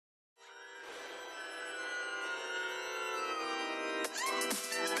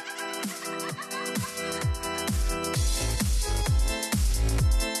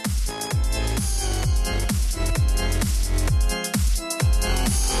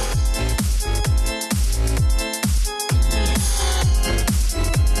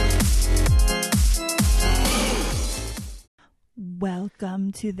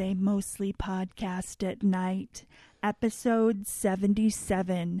welcome to They Mostly Podcast at Night, episode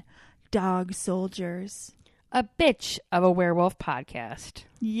 77, Dog Soldiers. A bitch of a werewolf podcast.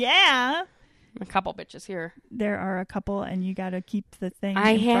 Yeah. A couple bitches here. There are a couple, and you got to keep the thing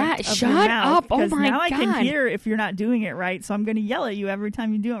Shut up. Oh my God. Now I can hear if you're not doing it right, so I'm going to yell at you every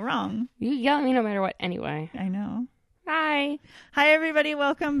time you do it wrong. You yell at me no matter what anyway. I know. Hi. Hi, everybody.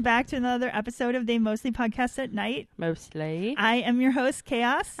 Welcome back to another episode of They Mostly Podcast at Night. Mostly. I am your host,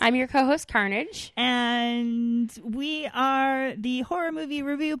 Chaos. I'm your co-host, Carnage. And we are the horror movie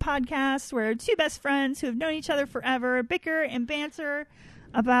review podcast where two best friends who have known each other forever bicker and banter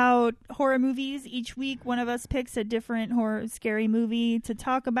about horror movies. Each week, one of us picks a different horror, scary movie to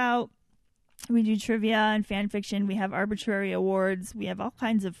talk about. We do trivia and fan fiction. We have arbitrary awards. We have all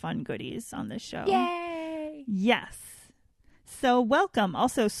kinds of fun goodies on this show. Yay! Yes. So welcome.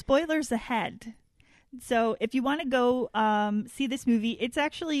 Also, spoilers ahead. So if you want to go see this movie, it's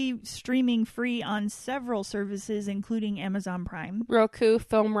actually streaming free on several services, including Amazon Prime. Roku,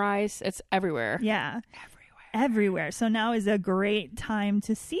 FilmRise, it's everywhere. Yeah. Everywhere. So now is a great time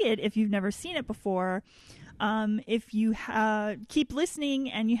to see it if you've never seen it before. If you keep listening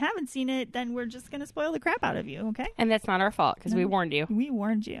and you haven't seen it, then we're just going to spoil the crap out of you, okay? And that's not our fault because we warned you. We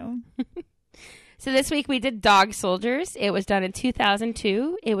warned you. So this week we did Dog Soldiers. It was done in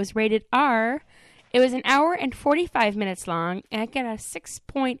 2002. It was rated R. It was an hour and 45 minutes long. And I got a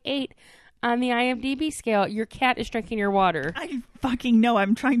 6.8 on the IMDb scale. Your cat is drinking your water. I fucking know.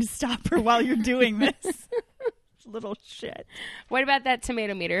 I'm trying to stop her while you're doing this. Little shit. What about that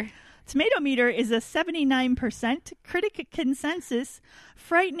tomato meter? Tomato meter is a 79%. Critic consensus: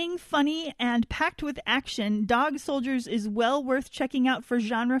 frightening, funny, and packed with action, Dog Soldiers is well worth checking out for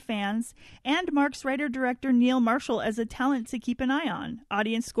genre fans, and marks writer-director Neil Marshall as a talent to keep an eye on.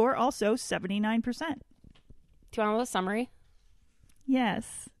 Audience score also 79%. Do you want a little summary?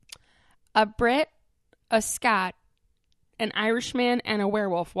 Yes. A Brit, a Scot, an Irishman, and a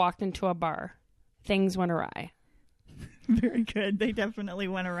werewolf walked into a bar. Things went awry. Very good. They definitely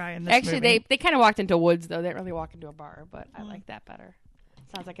went awry in this Actually, movie. they kind of walked into woods, though. They didn't really walk into a bar, but I like that better.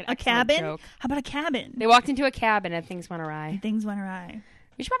 Sounds like an a excellent cabin? joke. How about a cabin? They walked into a cabin and things went awry. Things went awry.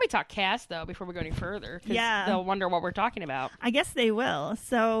 We should probably talk cast, though, before we go any further. Because Yeah. they'll wonder what we're talking about. I guess they will.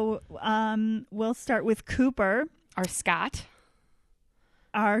 So we'll start with Cooper. Our Scott.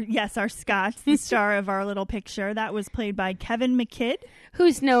 Our Scott, the star of our little picture. That was played by Kevin McKidd.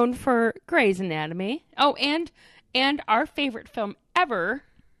 Who's known for Grey's Anatomy. Oh, and our favorite film ever.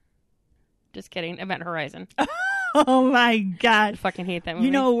 Just kidding. Event Horizon. Oh my God. I fucking hate that movie.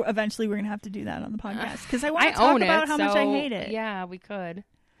 You know, eventually we're going to have to do that on the podcast because I want to I talk own about it, how much I hate it. Yeah, we could.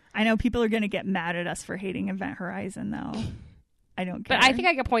 I know people are going to get mad at us for hating Event Horizon, though. I don't care. But I think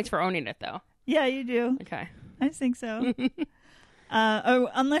I get points for owning it, though. Yeah, you do. Okay. I think so.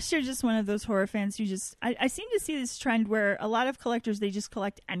 Unless you're just one of those horror fans who just... I seem to see this trend where a lot of collectors, they just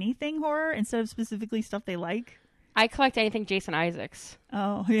collect anything horror instead of specifically stuff they like. I collect anything Jason Isaacs.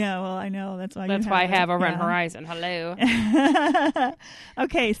 Oh, yeah, well, I know. That's why I have Event Horizon. Hello.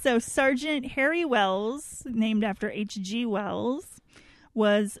 Okay, so Sergeant Harry Wells, named after H.G. Wells,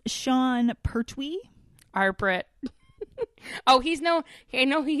 was Sean Pertwee. Our Brit. Oh, he's known. I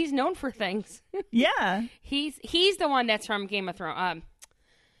know he's known for things. Yeah. He's the one that's from Game of Thrones.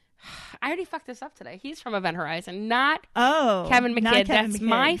 I already fucked this up today. He's from Event Horizon, not Kevin McKidd. Not Kevin That's McKidd.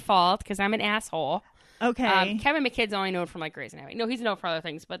 my fault because I'm an asshole. Okay. Kevin McKidd's only known from like Grey's Anatomy. No, he's known for other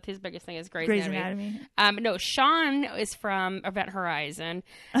things, but his biggest thing is Grey's Anatomy. No, Sean is from Event Horizon,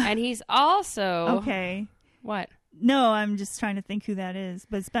 and he's also okay. What? No, I'm just trying to think who that is,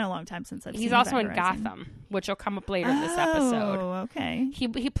 but it's been a long time since I've seen He's also in Event Horizon. Gotham, which will come up later in this episode. Oh, okay.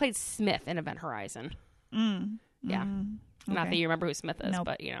 He played Smith in Event Horizon. Yeah. Not that you remember who Smith is,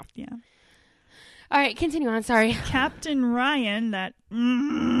 but you know. Yeah. All right, continue on. Sorry. Captain Ryan, that...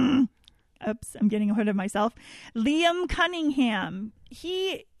 Oops, I'm getting ahead of myself. Liam Cunningham.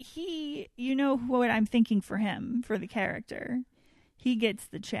 He, you know what I'm thinking for him, for the character. He gets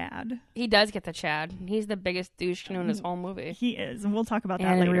the Chad. He does get the Chad. He's the biggest douche canoe in this whole movie. He is, and we'll talk about that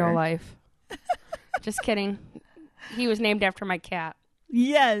and later. in real life. Just kidding. He was named after my cat.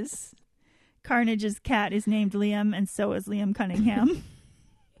 Yes. Carnage's cat is named Liam, and so is Liam Cunningham.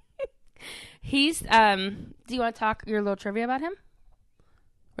 He's, do you want to talk your little trivia about him?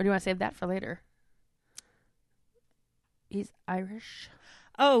 Or do you want to save that for later? He's Irish.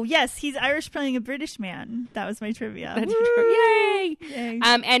 Oh, yes. He's Irish playing a British man. That was my trivia. That's Yay! Yay.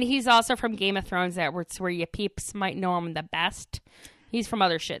 And he's also from Game of Thrones. That's where you peeps might know him the best. He's from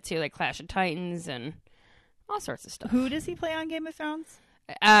other shit, too, like Clash of Titans and all sorts of stuff. Who does he play on Game of Thrones?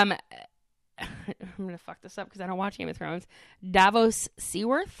 I'm going to fuck this up because I don't watch Game of Thrones. Davos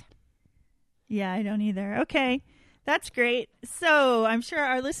Seaworth. Yeah, I don't either. Okay. That's great. So I'm sure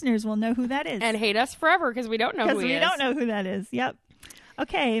our listeners will know who that is. And hate us forever because we don't know who he is. Because we don't know who that is. Yep.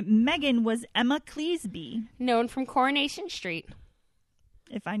 Okay. Megan was Emma Cleesby. Known from Coronation Street.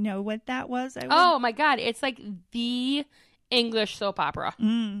 If I know what that was, I would. Oh, my God. It's like the English soap opera. I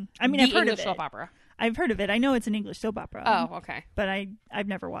mean, the I've heard English of it. soap opera. I've heard of it. I know it's an English soap opera. Oh, okay. But I've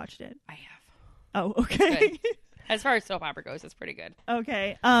never watched it. I have. Oh, okay. As far as soap opera goes, it's pretty good.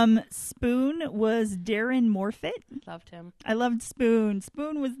 Okay. Spoon was Darren Morfitt. Loved him. I loved Spoon.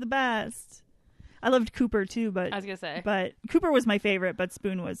 Spoon was the best. I loved Cooper too, but I was gonna say, but Cooper was my favorite, but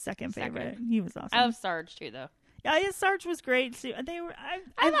Spoon was second favorite. He was awesome. I love Sarge too, though. Yeah, Sarge was great too. They were.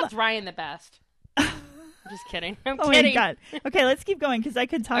 I loved Ryan the best. I'm just kidding. I'm oh kidding. my God. Okay, let's keep going because I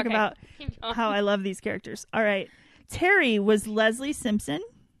could talk about how I love these characters. All right, Terry was Leslie Simpson.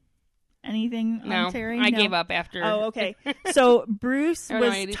 Anything on Terry? I gave up after. Oh, okay. So Bruce I don't was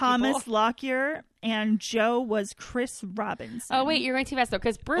know any of these Thomas people. Lockyer, and Joe was Chris Robinson. Oh wait, you're going too fast though,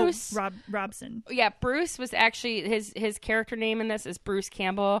 because Bruce. Robson. Yeah, Bruce was actually his character name in this is Bruce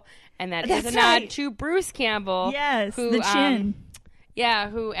Campbell, and that That's is a right. nod to Bruce Campbell. Yes, who, the chin. Yeah,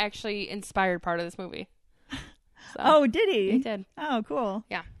 who actually inspired part of this movie. So, Oh, did he? he did. Oh, cool.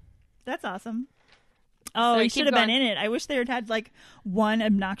 Yeah. That's awesome. Oh, So he keep should have been going. in it. I wish they had like one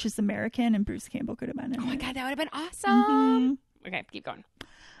obnoxious American, and Bruce Campbell could have been in it. Oh my God, that would have been awesome. Okay, keep going.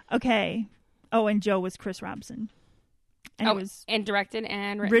 Okay. Oh, and Joe was Chris Robinson. And it was and directed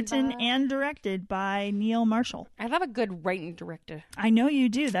and written by... and directed by Neil Marshall. I love a good writing director. I know you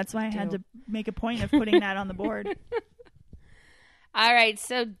do. That's why I had to make a point of putting that on the board. All right,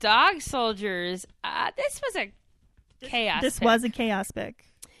 so Dog Soldiers. This was a chaos. This pick. was a chaos pick.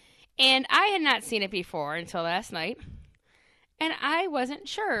 And I had not seen it before until last night. And I wasn't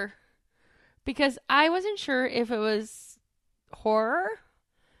sure. Because I wasn't sure if it was horror.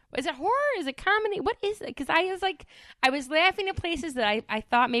 Is it horror? Is it comedy? What is it? Because I was laughing at places that I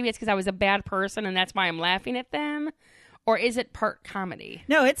thought maybe it's because I was a bad person and that's why I'm laughing at them. Or is it part comedy?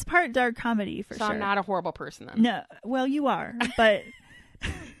 No, it's part dark comedy for so sure. I'm not a horrible person then. No, well, you are, but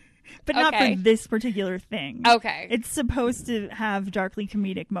but not Okay. for this particular thing. Okay. It's supposed to have darkly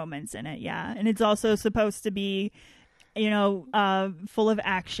comedic moments in it, yeah, and it's also supposed to be, full of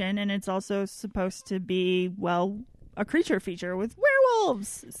action, and it's also supposed to be a creature feature with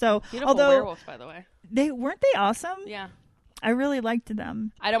werewolves. So, Beautiful although werewolves, by the way. they awesome. Yeah. I really liked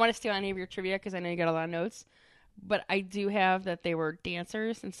them. I don't want to steal any of your trivia because I know you got a lot of notes. But I do have that they were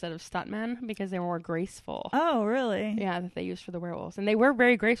dancers instead of stuntmen because they were more graceful. Oh, really? Yeah, that they used for the werewolves. And they were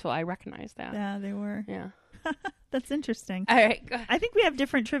very graceful. I recognize that. Yeah, they were. Yeah. That's interesting. All right. Go ahead. I think we have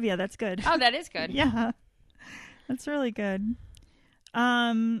different trivia. That's good. Oh, that is good. Yeah. That's really good.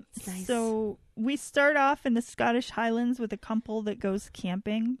 Nice. So we start off in the Scottish Highlands with a couple that goes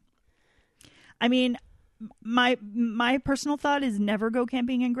camping. I mean, my personal thought is never go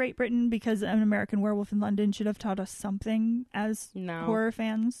camping in Great Britain because An American Werewolf in London should have taught us something as horror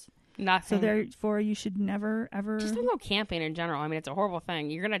fans. Nothing. So therefore, you should never, ever... Just don't go camping in general. I mean, it's a horrible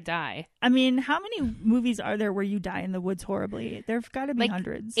thing. You're going to die. I mean, how many movies are there where you die in the woods horribly? There've got to be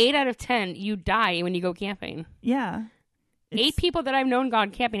hundreds. 8 out of 10, you die when you go camping. Yeah. 8 people that I've known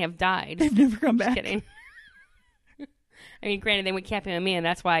gone camping have died. They've never come Just back. kidding. I mean, granted, they went camping with me, and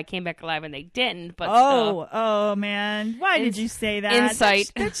that's why I came back alive, and they didn't. But oh, man. Why did you say that?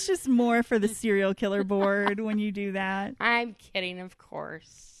 Insight. That's just more for the serial killer board when you do that. I'm kidding, of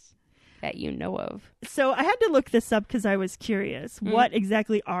course, that you know of. So I had to look this up because I was curious. What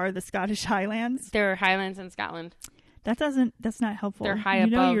exactly are the Scottish Highlands? They're Highlands in Scotland. That's not helpful. They're high you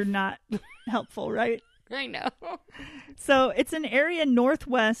know above. you're not helpful, right? I know. So it's an area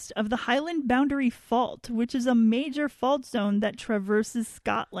northwest of the Highland Boundary Fault, which is a major fault zone that traverses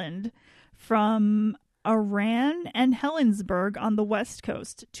Scotland from Arran and Helensburgh on the west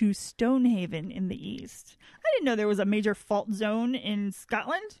coast to Stonehaven in the east. I didn't know there was a major fault zone in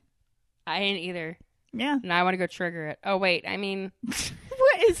Scotland. I ain't either. Yeah. Now I want to go trigger it. Oh, wait. I mean...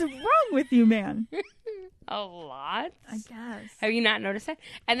 What is wrong with you, man? A lot? I guess. Have you not noticed that?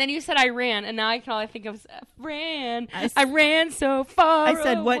 And then you said I ran, and now I can only think of ran. I ran so far. I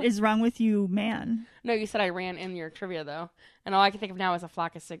said, what away. is wrong with you, man? No, you said I ran in your trivia, though. And all I can think of now is a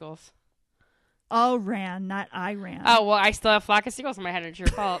flock of seagulls. All ran, not I ran. Oh, well, I still have flock of seagulls in my head. It's your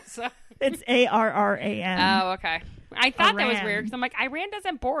fault. So. It's ARRAN. Oh, okay. I thought that was Iran. weird because I'm like, Iran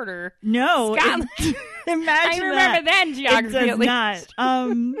doesn't border. No. Scotland. Imagine I remember that. then geography It at does least.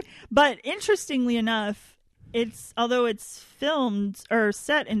 not. But interestingly enough, although it's filmed or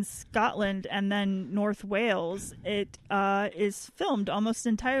set in Scotland and then North Wales, it is filmed almost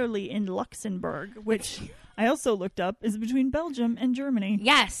entirely in Luxembourg, which I also looked up is between Belgium and Germany.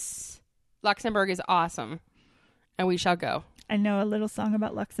 Yes. Luxembourg is awesome. And we shall go. I know a little song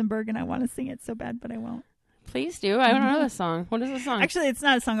about Luxembourg and I want to sing it so bad, but I won't. Please do. I don't know the song. What is the song? Actually, it's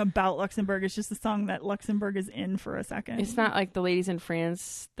not a song about Luxembourg. It's just a song that Luxembourg is in for a second. It's not like the ladies in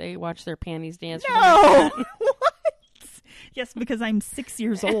France. They watch their panties dance. No! What? Yes, because I'm 6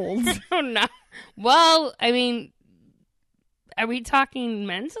 years old. Oh, no. Well, I mean, are we talking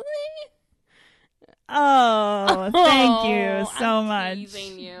mentally? Oh, thank you so I'm much.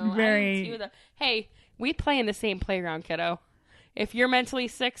 teasing you. Very. Hey, we play in the same playground, kiddo. If you're mentally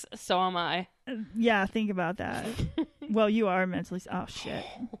 6, so am I. Yeah, think about that. Well, you are mentally. Oh shit,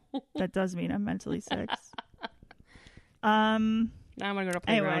 that does mean I'm mentally 6. Now I'm gonna go to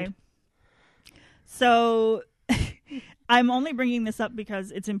playground. Anyway, so I'm only bringing this up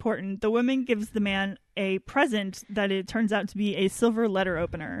because it's important. The woman gives the man a present that it turns out to be a silver letter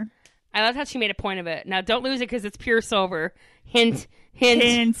opener. I love how she made a point of it. Now, don't lose it because it's pure silver. Hint, hint.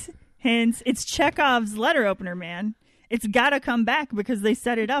 Hint, hint. It's Chekhov's letter opener, man. It's got to come back because they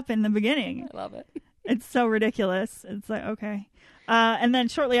set it up in the beginning. I love it. It's so ridiculous. It's like, okay. And then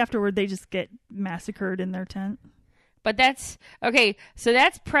shortly afterward, they just get massacred in their tent. But that's, okay, so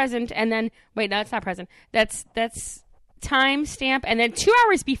that's present, and then, wait, no, it's not present. That's time stamp, and then 2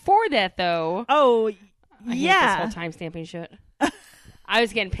 hours before that, though. Oh, I yeah. hate this whole time stamping shit. I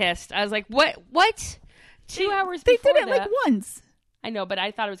was getting pissed. I was like, what? 2 hours They before did it that? like once. I know, but I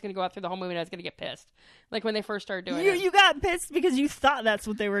thought it was going to go out through the whole movie and I was going to get pissed. Like when they first started doing it. You got pissed because you thought that's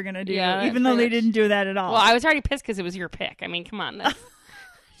what they were going to do, Yeah, even though they didn't do that at all. Well, I was already pissed because it was your pick. I mean, come on.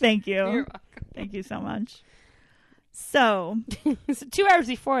 Thank you. You're welcome. Thank you so much. So, So 2 hours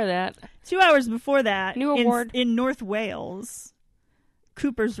before that. 2 hours before that, New award. in North Wales,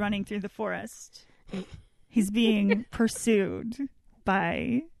 Cooper's running through the forest. He's being pursued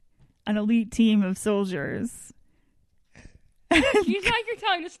by an elite team of soldiers. You sound like you're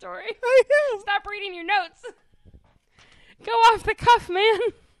telling a story. I know. Stop reading your notes. Go off the cuff, man.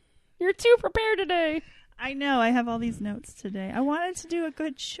 You're too prepared today. I know. I have all these notes today. I wanted to do a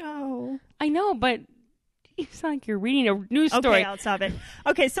good show. I know, but you sound like you're reading a news story. Okay, I'll stop it.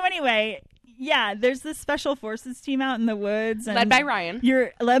 Okay, so anyway, yeah, there's this special forces team out in the woods. And Led by Ryan.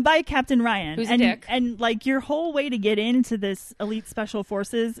 You're led by Captain Ryan. Who's a dick. And, like, your whole way to get into this elite special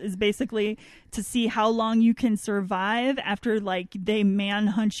forces is basically to see how long you can survive after, like, they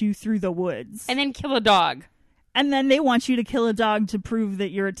manhunt you through the woods. And then kill a dog. And then they want you to kill a dog to prove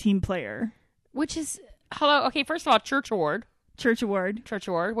that you're a team player. Which is, hello, okay, first of all, Church Award. Church Award. Church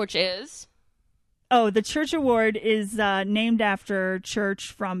Award, which is? Oh, the Church Award is named after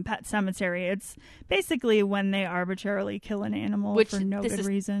Church from Pet Sematary. It's basically when they arbitrarily kill an animal Which for no this good is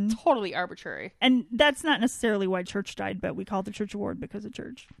reason. Totally arbitrary. And that's not necessarily why Church died, but we call the Church Award because of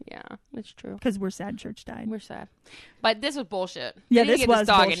Church. Yeah, that's true. Because we're sad Church died. We're sad. But this was bullshit. Yeah, They didn't this give was this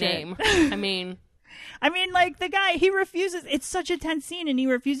dog bullshit. a name. I mean, like, the guy, he refuses. It's such a tense scene, and he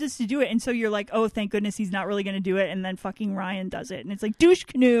refuses to do it. And so you're like, oh, thank goodness he's not really going to do it. And then fucking Ryan does it. And it's like, douche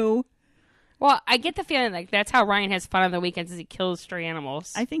canoe. well, I get the feeling like that's how Ryan has fun on the weekends is he kills stray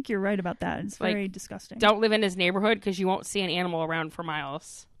animals. I think you're right about that. It's Like, very disgusting. Don't live in his neighborhood because you won't see an animal around for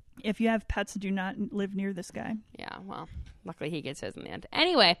miles. If you have pets, do not live near this guy. Yeah, well, luckily he gets his in the end.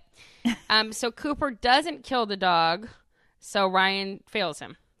 Anyway, so Cooper doesn't kill the dog, so Ryan fails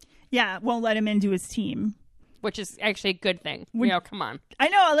him, Yeah, won't let him into his team. which is actually a good thing. Come on. I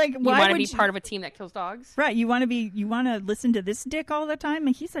know, like, You why want to would be you... part of a team that kills dogs? Right, you want to listen to this dick all the time?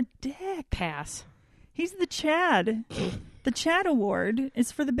 And he's a dick. Pass. He's the Chad. The Chad Award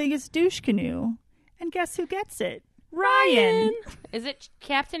is for the biggest douche canoe. And guess who gets it? Ryan. Is it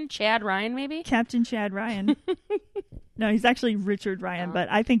Captain Chad Ryan, maybe? Captain Chad Ryan. No, he's actually Richard Ryan, but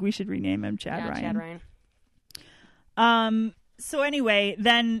I think we should rename him Chad Ryan. Chad Ryan. So anyway,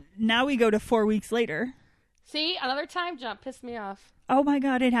 then now we go to 4 weeks later. See, another time jump pissed me off. Oh my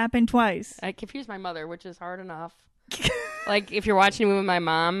God, it happened twice. I confused my mother, which is hard enough. Like, if you're watching a movie with my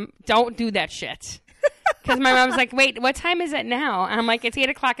mom, don't do that shit. Because my mom's like, wait, what time is it now? And I'm like, it's 8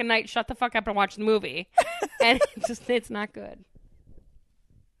 o'clock at night. Shut the fuck up and watch the movie. And it's not good.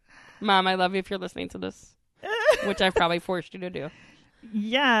 Mom, I love you if you're listening to this, which I've probably forced you to do.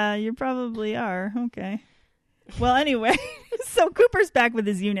 Yeah, you probably are. Okay. Well, anyway, so Cooper's back with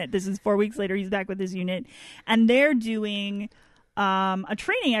his unit. This is 4 weeks later. He's back with his unit. And they're doing a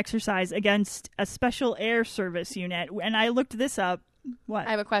training exercise against a special air service unit. And I looked this up. What?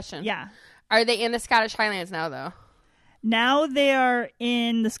 I have a question. Yeah. Are they in the Scottish Highlands now, though? Now they are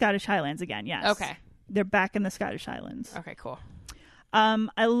in the Scottish Highlands again, yes. Okay. They're back in the Scottish Highlands. Okay, cool.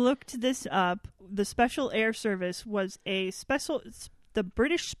 I looked this up. The Special Air Service was the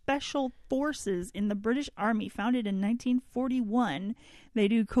British Special Forces in the British Army, founded in 1941. They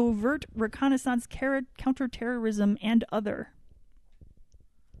do covert reconnaissance, counterterrorism, and other.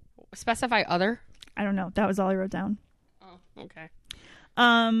 Specify other? I don't know. That was all I wrote down. Oh, okay.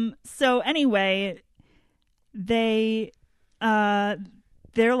 So anyway, they're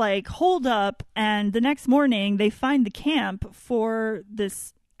like, hold up, and the next morning they find the camp for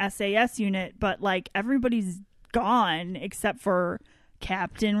this SAS unit, but like everybody's gone except for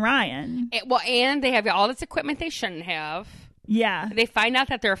Captain Ryan. And they have all this equipment they shouldn't have. Yeah. They find out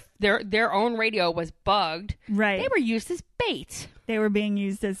that their own radio was bugged. Right. They were used as bait. They were being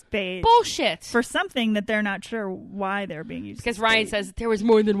used as bait. Bullshit. For something that they're not sure why they're being used because as Ryan bait. says there was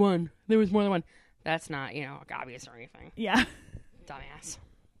more than one. There was more than one. That's not, obvious or anything. Yeah. Dumbass.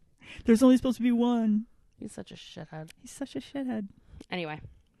 There's only supposed to be one. He's such a shithead. He's such a shithead. Anyway.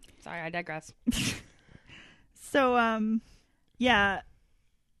 Sorry, I digress. So, yeah.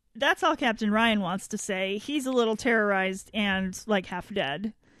 That's all Captain Ryan wants to say. He's a little terrorized and like half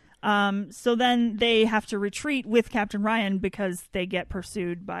dead. So then they have to retreat with Captain Ryan because they get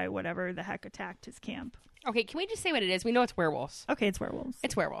pursued by whatever the heck attacked his camp. Okay, can we just say what it is? We know it's werewolves. Okay, it's werewolves.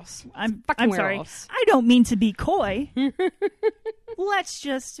 It's werewolves. I'm fucking sorry. werewolves. I don't mean to be coy. Let's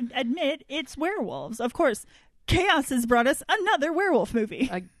just admit it's werewolves. Of course, Chaos has brought us another werewolf movie.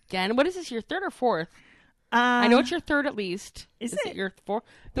 Again, what is this? Your third or fourth? I know it's your third at least. Is it your fourth?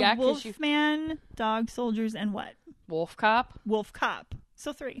 The Wolfman, Dog Soldiers, and what? Wolf Cop? Wolf Cop.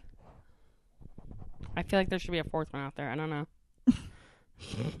 So 3. I feel like there should be a fourth one out there. I don't know.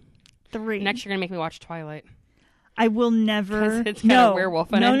 3. Next, you're going to make me watch Twilight. I will never. It's got a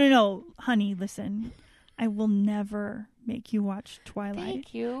werewolf in it. No. Honey, listen. I will never make you watch Twilight.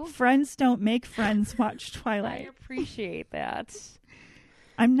 Thank you. Friends don't make friends watch I Twilight. appreciate that.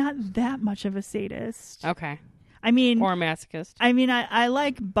 I'm not that much of a sadist. Okay. I mean, or a masochist. I mean, I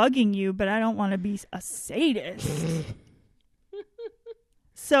like bugging you, but I don't want to be a sadist.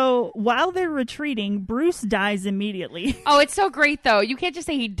 So while they're retreating, Bruce dies immediately. Oh, it's so great, though. You can't just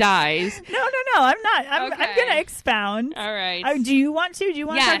say he dies. No, I'm not. I'm Okay. going to expound. All right. Do you want to? Do you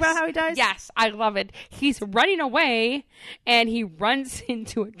want to talk about how he dies? Yes, I love it. He's running away, and he runs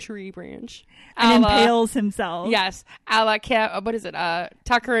into a tree branch. And impales himself. Yes. What is it?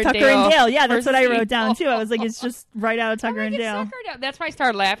 Tucker and Tucker Dale. and Dale. Yeah, that's what I versus wrote down, too. I was like, Evil. it's just right out of Tucker and Dale. That's why I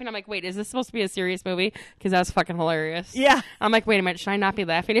started laughing. I'm like, wait, is this supposed to be a serious movie? Because that was fucking hilarious. Yeah. I'm like, wait a minute. Should I not be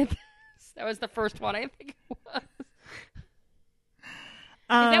laughing at this? That was the first one, I think it was.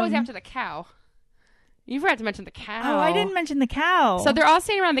 That was after the cow. You forgot to mention the cow. Oh, I didn't mention the cow. So they're all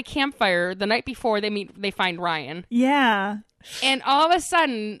sitting around the campfire the night before they find Ryan. Yeah. And all of a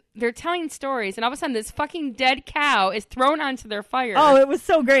sudden, they're telling stories, and all of a sudden, this fucking dead cow is thrown onto their fire. Oh, it was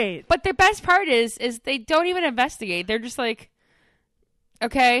so great. But the best part is they don't even investigate. They're just like,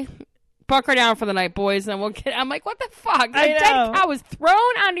 okay, bunker down for the night, boys, and we'll get... I'm like, what the fuck? A dead cow was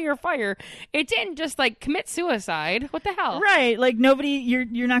thrown onto your fire. It didn't just, like, commit suicide. What the hell? Right. Like, nobody...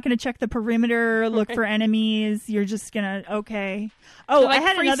 You're not going to check the perimeter, look for enemies. You're just going to... Okay. Oh, like, I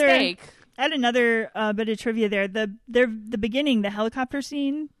had free another... steak. I had another bit of trivia there. The beginning, the helicopter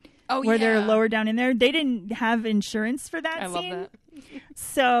scene, where they're lower down in there, they didn't have insurance for that scene. I love that.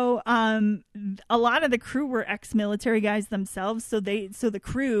 So a lot of the crew were ex-military guys themselves. So the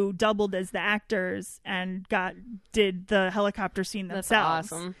crew doubled as the actors and did the helicopter scene themselves.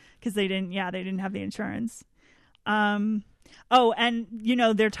 That's awesome. Because they didn't have the insurance. Oh, and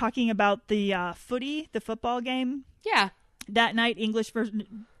they're talking about the football game. Yeah. That night,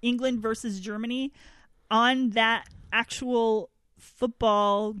 England versus Germany, on that actual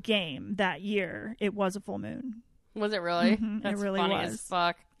football game that year, it was a full moon. Was it really? Mm-hmm. That's it really funny was. as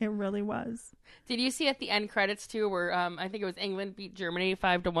fuck. It really was. Did you see at the end credits too, where I think it was England beat Germany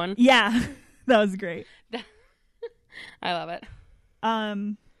 5-1? Yeah, that was great. I love it.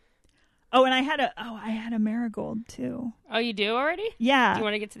 Oh, and I had a marigold too. Oh, you do already? Yeah. Do you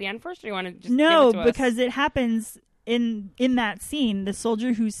want to get to the end first, or do you want to just No, give it to because us? it happens in that scene. The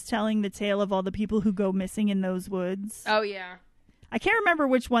soldier who's telling the tale of all the people who go missing in those woods. Oh yeah. I can't remember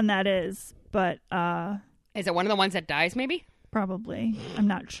which one that is, but is it one of the ones that dies? Maybe. Probably. I'm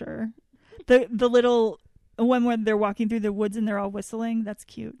not sure. The little one where they're walking through the woods and they're all whistling. That's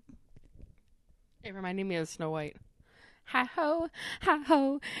cute. It reminded me of Snow White. Ha ho,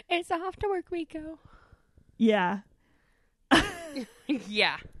 it's off to work we go. Yeah.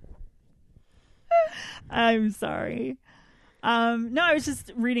 Yeah. I'm sorry. No, I was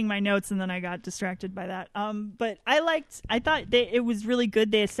just reading my notes and then I got distracted by that. But I thought it was really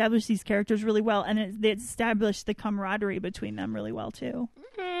good. They established these characters really well, and they established the camaraderie between them really well too.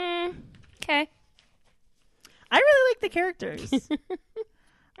 Okay. I really like the characters.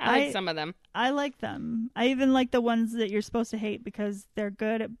 I like some of them. I like them. I even like the ones that you're supposed to hate because they're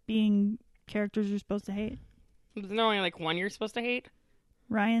good at being characters you're supposed to hate. There's only like one you're supposed to hate.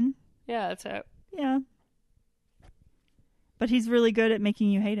 Ryan. Yeah, that's it. Yeah. But he's really good at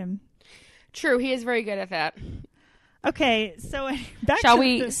making you hate him. True, he is very good at that. Okay, so shall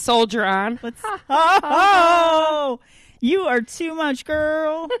we soldier on? Let's. Oh, you are too much,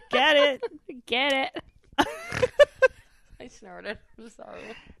 girl. Get it? Get it? I snorted. I'm sorry.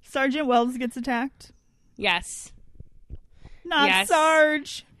 Sergeant Wells gets attacked. Yes. Not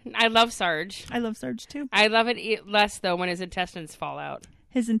Sarge. I love Sarge. I love Sarge too. I love it less though when his intestines fall out.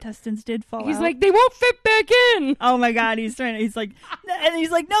 His intestines did fall out. He's like, they won't fit back in. Oh my God. He's like, no,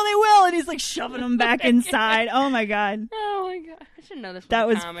 they will. And he's like shoving them back inside. Oh my God. Oh my God. I should know this. That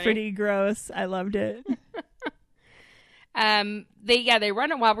was comedy. pretty gross. I loved it. They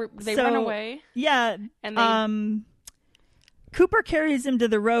run run away. Yeah. And Cooper carries him to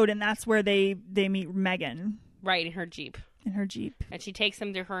the road, and that's where they meet Megan. Right, in her Jeep. And she takes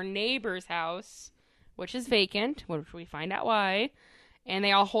him to her neighbor's house, which is vacant, which we find out why. And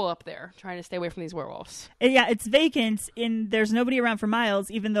they all hole up there, trying to stay away from these werewolves. Yeah, it's vacant, and there's nobody around for miles,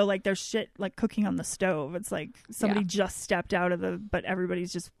 even though like there's shit like cooking on the stove. It's like somebody just stepped out of but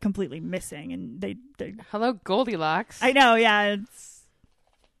everybody's just completely missing, and they Hello, Goldilocks. I know, yeah. It's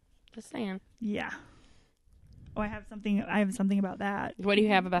just saying. Yeah. Oh, I have something about that. What do you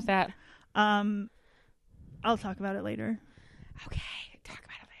have about that? I'll talk about it later. Okay, talk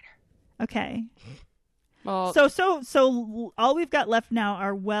about it later. Okay. Well, so all we've got left now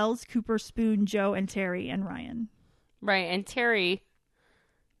are Wells, Cooper, Spoon, Joe, and Terry and Ryan. Right, and Terry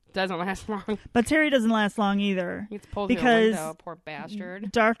doesn't last long. But Terry doesn't last long either. He gets pulled through the window, poor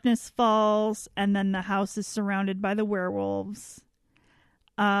bastard. Darkness falls, and then the house is surrounded by the werewolves.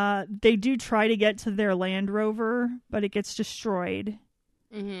 They do try to get to their Land Rover, but it gets destroyed.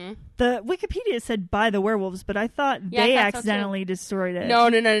 Mm-hmm. The Wikipedia said by the werewolves, but I thought they accidentally destroyed it. No.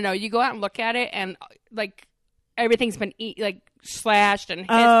 You go out and look at it, and like everything's been slashed and hit.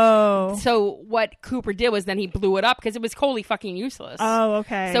 Oh. So what Cooper did was then he blew it up because it was wholly fucking useless. Oh,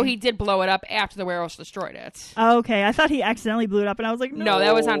 okay. So he did blow it up after the werewolves destroyed it. Oh, okay. I thought he accidentally blew it up, and I was like, no,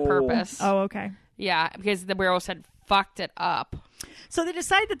 that was on purpose. Oh, okay. Yeah, because the werewolves had fucked it up. So they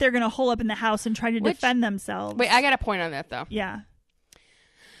decide that they're going to hole up in the house and try to defend themselves. Wait, I got a point on that, though. Yeah.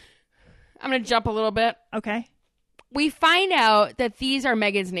 I'm going to jump a little bit. Okay. We find out that these are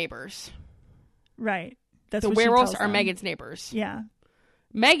Megan's neighbors. Right. The werewolves are Megan's neighbors. Yeah.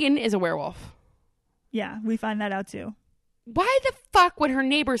 Megan is a werewolf. Yeah, we find that out, too. Why the fuck would her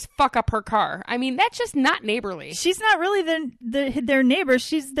neighbors fuck up her car? I mean, that's just not neighborly. She's not really their neighbors.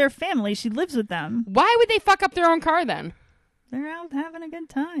 She's their family. She lives with them. Why would they fuck up their own car, then? They're out having a good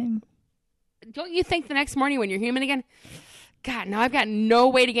time. Don't you think the next morning when you're human again... God, now I've got no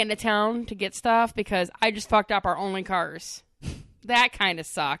way to get into town to get stuff because I just fucked up our only cars. That kind of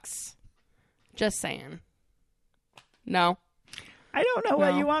sucks. Just saying. No. I don't know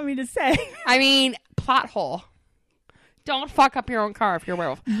what you want me to say. I mean, plot hole. Don't fuck up your own car if you're a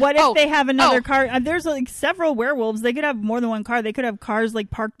werewolf. What if they have another car? There's like several werewolves. They could have more than one car. They could have cars like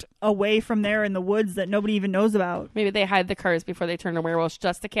parked away from there in the woods that nobody even knows about. Maybe they hide the cars before they turn to werewolves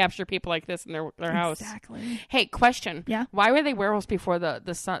just to capture people like this in their house. Exactly. Hey, question. Yeah. Why were they werewolves before the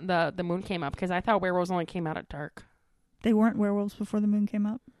moon came up? Because I thought werewolves only came out at dark. They weren't werewolves before the moon came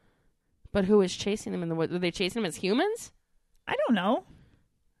up. But who was chasing them in the woods? Were they chasing them as humans? I don't know.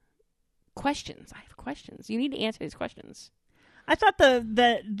 Questions. I have questions. You need to answer these questions. I thought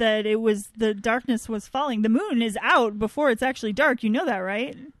that it was the darkness was falling. The moon is out before it's actually dark. You know that,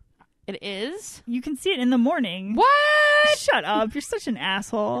 right? It is? You can see it in the morning. What? Shut up. You're such an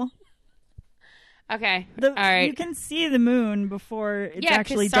asshole. Okay. All right. You can see the moon before it's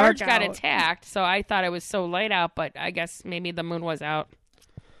actually dark out. Sarge got attacked, so I thought it was so light out, but I guess maybe the moon was out.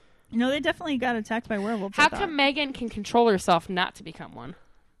 No, they definitely got attacked by werewolves. How come Megan can control herself not to become one?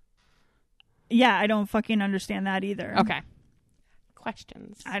 Yeah, I don't fucking understand that either. Okay.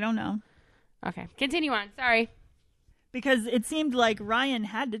 Questions. I don't know. Okay. Continue on. Sorry. Because it seemed like Ryan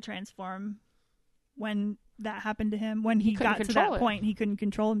had to transform when that happened to him. When he got to that point, he couldn't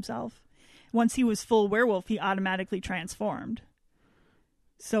control himself. Once he was full werewolf, he automatically transformed.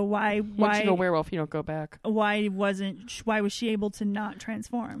 So why Once you go werewolf, you don't go back. Why was she able to not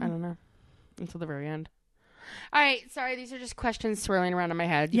transform? I don't know. Until the very end. All right, sorry, these are just questions swirling around in my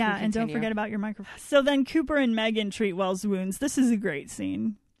head. You Yeah, can and don't continue. forget about your microphone. So then Cooper and Megan treat Wells' wounds. This is a great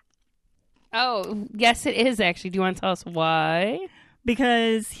scene. Oh, yes, it is, actually. Do you want to tell us why?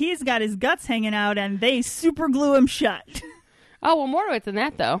 Because he's got his guts hanging out and they super glue him shut. Oh, well, more to it than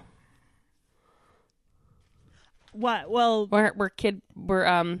that, though. What? Well, Where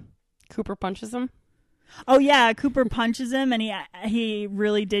Cooper punches him? oh yeah, Cooper punches him and he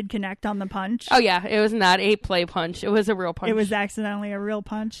really did connect on the punch. Oh, yeah, it was not a play punch. It was a real punch. It was accidentally a real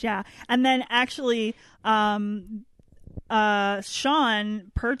punch, yeah. And then actually, Sean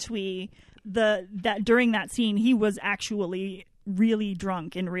Pertwee, during that scene, he was actually really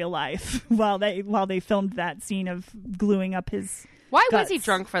drunk in real life while they filmed that scene of gluing up his Why guts. was he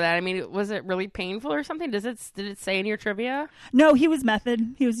drunk for that? I mean, was it really painful or something? Did it say in your trivia? No, he was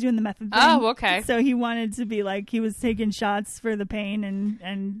method. He was doing the method thing. Oh, okay. So he wanted to be like, he was taking shots for the pain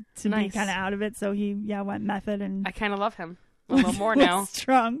and to be Nice. kind of out of it. So he went method and I kind of love him a little more now. was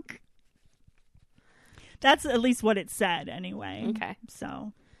drunk. That's at least what it said anyway. Okay.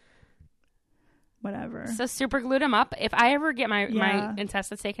 So whatever. So super glued him up. If I ever get my Yeah.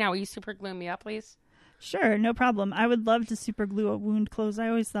 intestines taken out, will you super glue me up, please? Sure, no problem. I would love to super glue a wound closed. I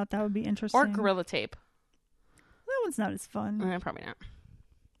always thought that would be interesting. Or Gorilla Tape? That one's not as fun. Probably not.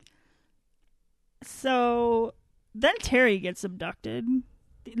 So then Terry gets abducted.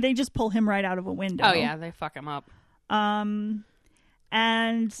 They just pull him right out of a window. Oh yeah, they fuck him up.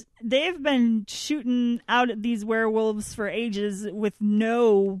 And they've been shooting out at these werewolves for ages with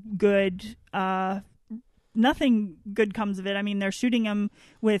no good, nothing good comes of it. I mean, they're shooting them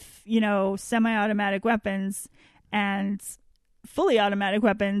with, semi-automatic weapons and fully automatic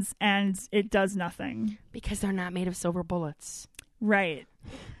weapons, and it does nothing. Because they're not made of silver bullets. Right.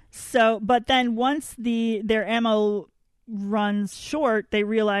 So, but then once their ammo runs short, they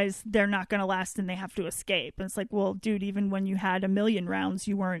realize they're not going to last and they have to escape. And it's like, well, dude, even when you had 1,000,000 rounds,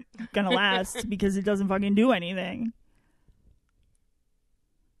 you weren't going to last because it doesn't fucking do anything.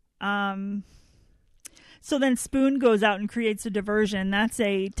 So then Spoon goes out and creates a diversion. That's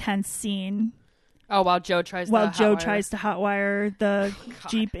a tense scene. Oh, while Joe tries to hotwire the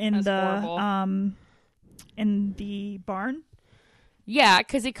Jeep in that's in the barn. Yeah,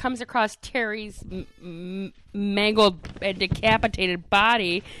 because he comes across Terry's mangled and decapitated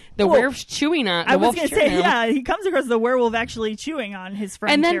body. The werewolf's chewing on. I was going to say, yeah, he comes across the werewolf actually chewing on his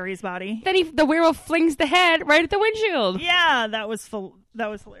friend Terry's body. Then the werewolf flings the head right at the windshield. Yeah, that was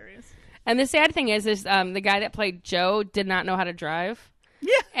hilarious. And the sad thing is the guy that played Joe did not know how to drive.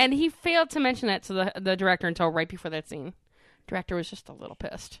 Yeah, and he failed to mention that to the director until right before that scene. Director was just a little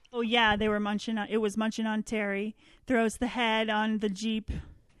pissed. Oh yeah, it was munching on Terry, throws the head on the Jeep,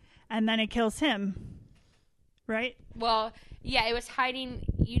 and then it kills him. Right? Well, yeah, it was hiding.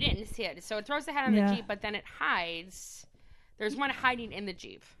 You didn't see it. So it throws the head on the Jeep, but then it hides. There's one hiding in the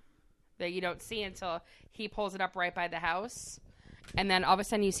Jeep that you don't see until he pulls it up right by the house. And then all of a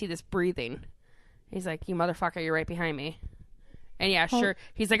sudden you see this breathing. He's like, "You motherfucker, you're right behind me." And yeah, sure.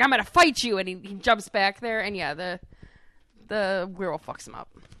 He's like, "I'm going to fight you." And he jumps back there. And yeah, the werewolf fucks him up.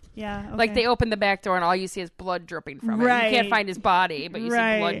 Yeah. Okay. Like they open the back door and all you see is blood dripping from it. You can't find his body, but you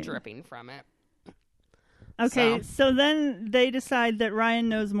see blood dripping from it. Okay, so then they decide that Ryan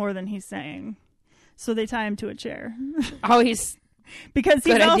knows more than he's saying. So they tie him to a chair. Oh, he's... because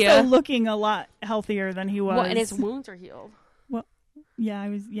he's also looking a lot healthier than he was. Well, and his wounds are healed. Well, yeah,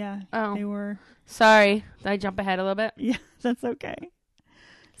 they were. Sorry, did I jump ahead a little bit? Yeah, that's okay.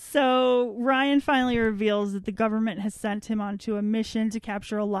 So Ryan finally reveals that the government has sent him onto a mission to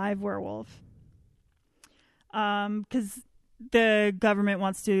capture a live werewolf. Because the government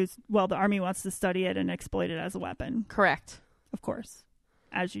the army wants to study it and exploit it as a weapon. Correct. Of course.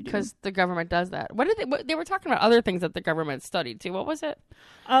 As you do. Because the government does that. They were talking about other things that the government studied too. What was it?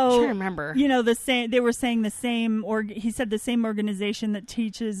 Oh, I'm trying to remember. They were saying the same, he said the same organization that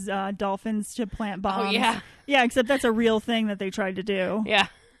teaches dolphins to plant bombs. Oh, yeah. Yeah, except that's a real thing that they tried to do. Yeah.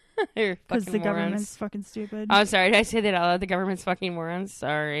 Because the government's fucking stupid. I'm sorry. Did I say that out loud? The government's fucking morons?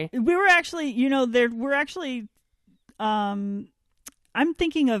 Sorry. We were actually, I'm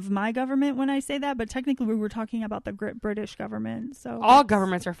thinking of my government when I say that, but technically we were talking about the British government. So all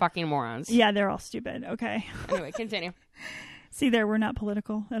governments are fucking morons. Yeah, they're all stupid. Okay. Anyway, continue. See there, we're not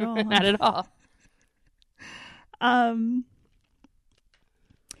political at all. Not at all.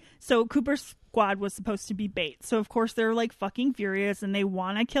 So Cooper's squad was supposed to be bait. So of course they're like fucking furious and they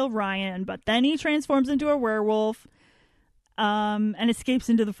want to kill Ryan, but then he transforms into a werewolf and escapes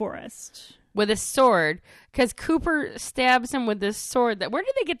into the forest. with a sword because Cooper stabs him with this sword. Where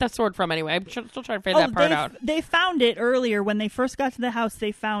did they get the sword from anyway? I'm still trying to figure that part out. They found it earlier when they first got to the house.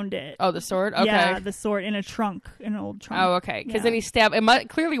 They found it. Oh, the sword? Okay. Yeah, the sword in a trunk, an old trunk. Oh, okay. Because then he stabbed.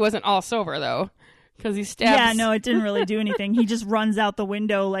 Clearly wasn't all silver though, because he stabs. Yeah, no, it didn't really do anything. He just runs out the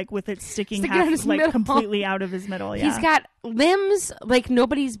window like with it sticking half, like completely out of his middle. Yeah, he's got limbs like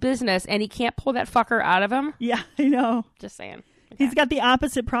nobody's business, and he can't pull that fucker out of him. Yeah, I know. Just saying. Okay. He's got the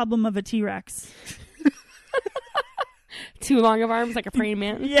opposite problem of a T-Rex. Too long of arms, like a praying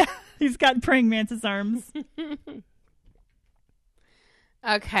mantis. Yeah, he's got praying mantis arms.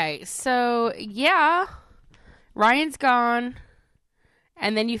 Okay, so yeah, Ryan's gone,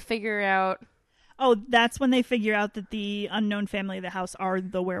 and then you figure out. Oh, that's when they figure out that the unknown family of the house are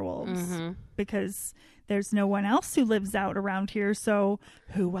the werewolves, because there's no one else who lives out around here. So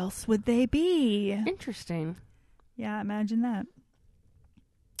who else would they be? Interesting. Yeah, imagine that.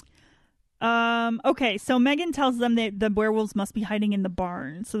 Okay, so Megan tells them that the werewolves must be hiding in the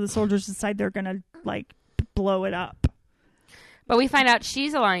barn. So the soldiers decide they're gonna like blow it up. But we find out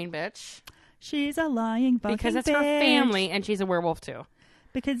she's a lying bitch. She's a lying fucking because it's bitch. her family, and she's a werewolf too.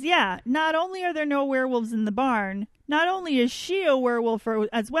 Because yeah, not only are there no werewolves in the barn, not only is she a werewolf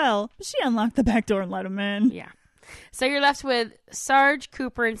as well, but she unlocked the back door and let them in. Yeah. So you're left with Sarge,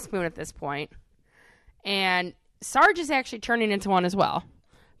 Cooper, and Spoon at this point, and Sarge is actually turning into one as well.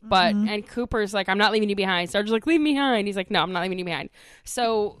 But and Cooper's like, I'm not leaving you behind. Sarge's like, leave me behind. He's like, no, I'm not leaving you behind.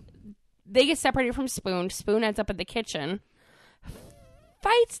 So they get separated from Spoon. Spoon ends up in the kitchen.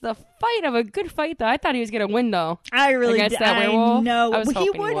 Fights the fight of a good fight, though. I thought he was going to win, though. I really did. That werewolf. I know.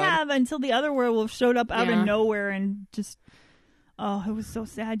 He would have until the other werewolf showed up out of nowhere and just... Oh, it was so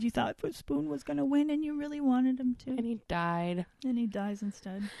sad. You thought Spoon was going to win and you really wanted him to. And he died. And he dies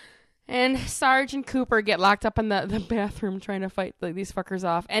instead. And Sarge and Cooper get locked up in the bathroom trying to fight these fuckers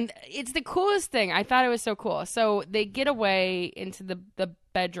off. And it's the coolest thing. I thought it was so cool. So they get away into the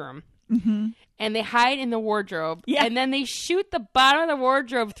bedroom. And they hide in the wardrobe. Yeah. And then they shoot the bottom of the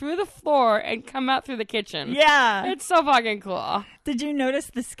wardrobe through the floor and come out through the kitchen. Yeah. It's so fucking cool. Did you notice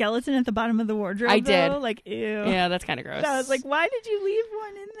the skeleton at the bottom of the wardrobe? I did. Like, ew. Yeah, that's kind of gross. I was like, why did you leave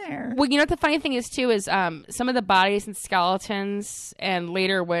one in there? Well, you know what the funny thing is, too, is some of the bodies and skeletons, and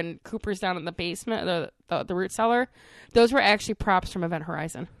later when Cooper's down in the basement, the root cellar, those were actually props from Event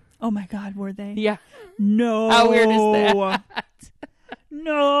Horizon. Oh, my God, were they? Yeah. No. How weird is that?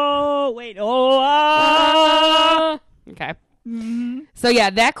 No. Wait. Okay. So, yeah,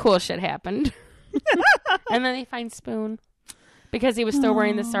 that cool shit happened. And then they find Spoon because he was still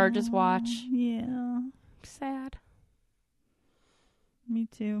wearing the Sarge's watch. Yeah. Sad. Me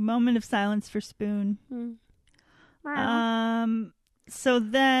too. Moment of silence for Spoon. So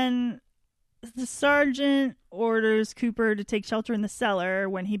then the sergeant orders Cooper to take shelter in the cellar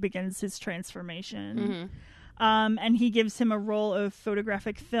when he begins his transformation. And he gives him a roll of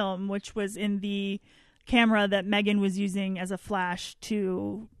photographic film, which was in the camera that Megan was using as a flash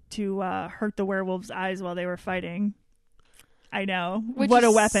to hurt the werewolves' eyes while they were fighting. I know. What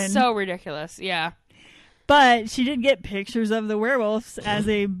a weapon. So ridiculous. Yeah. But she did get pictures of the werewolves as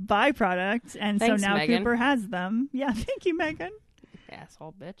a byproduct, and Thanks, so now Megan. Cooper has them. Yeah, thank you, Megan.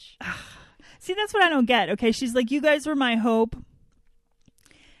 Asshole bitch. See, that's what I don't get. Okay, she's like, you guys were my hope.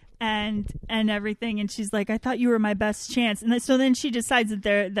 And everything, and she's like, I thought you were my best chance, and so then she decides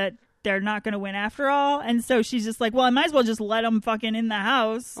that they're not going to win after all, and so she's just like, well, I might as well just let them fucking in the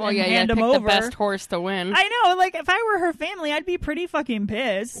house. Well, and yeah, hand them pick over. The best horse to win. I know, like if I were her family, I'd be pretty fucking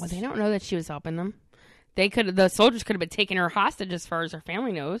pissed. Well, they don't know that she was helping them. The soldiers could have been taking her hostage, as far as her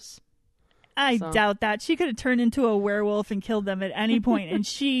family knows. I doubt that. She could have turned into a werewolf and killed them at any point, and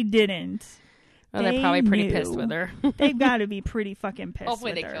she didn't. Well, they're probably pretty pissed with her. They've got to be pretty fucking pissed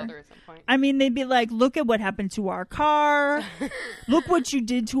Hopefully with they her. killed her at some point. I mean, they'd be like, look at what happened to our car. Look what you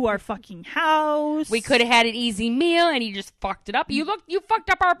did to our fucking house. We could have had an easy meal, and you just fucked it up. You fucked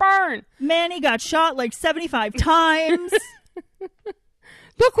up our barn. Manny got shot like 75 times.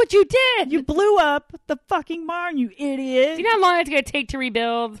 Look what you did. You blew up the fucking barn, you idiot. Do you know how long it's going to take to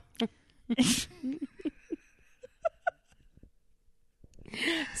rebuild?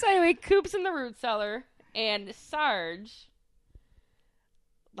 So anyway, Coop's in the root cellar, and Sarge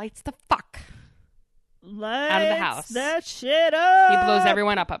lights the fuck out of the house. That shit up. He blows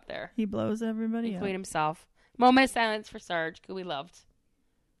everyone up there. He blows everybody including up. himself. Moment of silence for Sarge, who we loved.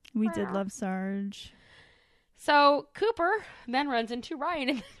 We did love Sarge. So Cooper then runs into Ryan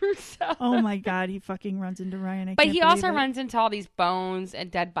in the root cellar. Oh my God, he fucking runs into Ryan. But he also runs into all these bones and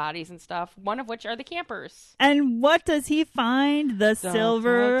dead bodies and stuff, one of which are the campers. And what does he find? The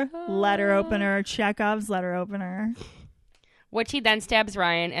silver letter opener, Chekhov's letter opener. which he then stabs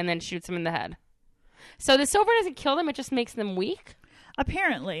Ryan and then shoots him in the head. So the silver doesn't kill them; it just makes them weak.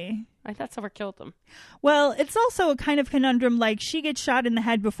 Apparently. I thought silver killed them. Well, it's also a kind of conundrum. Like, she gets shot in the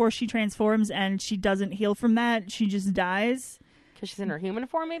head before she transforms, and she doesn't heal from that. She just dies. Because she's in her human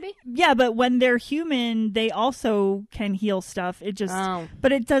form, maybe? Yeah, but when they're human, they also can heal stuff. It just... Oh.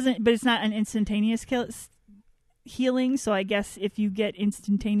 But it doesn't... But it's not an instantaneous healing, so I guess if you get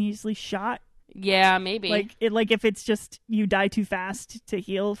instantaneously shot... Yeah, maybe. Like if it's just you die too fast to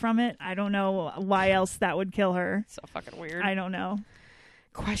heal from it, I don't know why else that would kill her. So fucking weird. I don't know.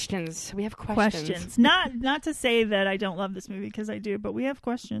 Questions. We have questions. Not to say that I don't love this movie, because I do, but we have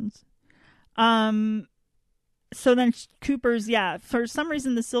questions. So then Cooper's, for some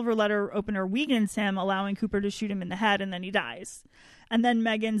reason the silver letter opener weakens him, allowing Cooper to shoot him in the head, and then he dies. And then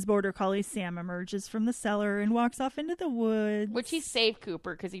Megan's border collie Sam emerges from the cellar and walks off into the woods. Which he saved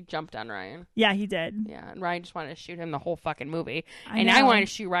Cooper because he jumped on Ryan. Yeah, he did. Yeah, and Ryan just wanted to shoot him the whole fucking movie. I I wanted to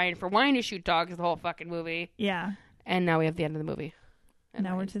shoot Ryan for wanting to shoot dogs the whole fucking movie. Yeah. And now we have the end of the movie. And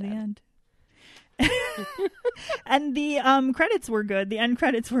now Ryan's we're to dead. the end. And the credits were good. The end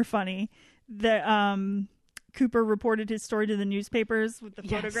credits were funny. The Cooper reported his story to the newspapers with the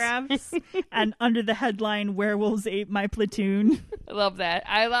photographs, and under the headline, "Werewolves ate my platoon." I love that.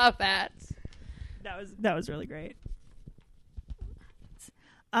 I love that. That was really great.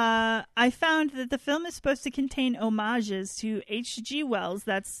 I found that the film is supposed to contain homages to H.G. Wells.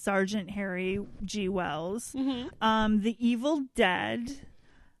 That's Sergeant Harry G. Wells. Mm-hmm. The Evil Dead.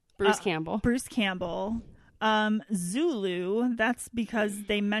 Bruce Campbell. Zulu. That's because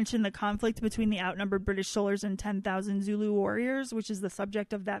they mention the conflict between the outnumbered British soldiers and 10,000 Zulu warriors, which is the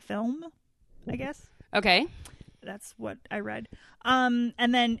subject of that film, I guess. Okay. That's what I read. And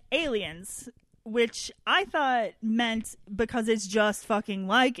then Aliens, which I thought meant because it's just fucking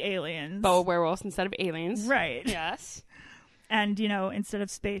like Aliens. But werewolves instead of aliens. Right. Yes. And, instead of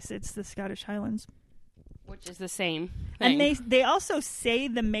space, it's the Scottish Highlands. Which is the same thing. And they also say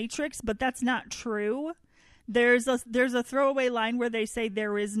the Matrix, but that's not true. There's a throwaway line where they say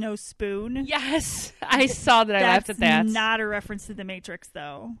there is no spoon. Yes. I saw that. I laughed at that. That's not a reference to the Matrix,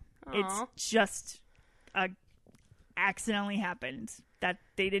 though. Aww. It's just accidentally happened. That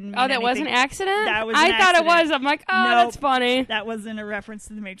they didn't mean that was an accident? That was I thought it was. I'm like, oh, Nope. That's funny. That wasn't a reference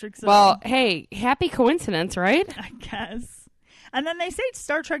to the Matrix. Well, hey, happy coincidence, right? I guess. And then they say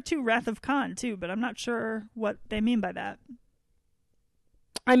Star Trek II Wrath of Khan, too, but I'm not sure what they mean by that.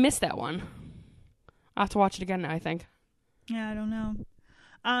 I missed that one. I'll have to watch it again now, I think. Yeah, I don't know.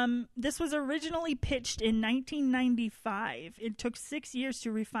 This was originally pitched in 1995. It took 6 years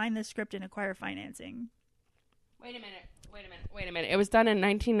to refine the script and acquire financing. Wait a minute. It was done in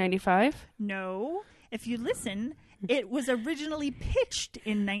 1995? No. If you listen, it was originally pitched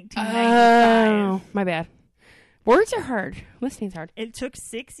in 1995. Oh, my bad. Words are hard. Listening's hard. It took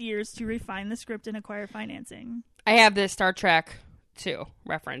 6 years to refine the script and acquire financing. I have the Star Trek 2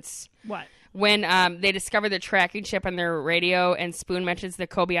 reference. What? When they discover the tracking chip on their radio and Spoon mentions the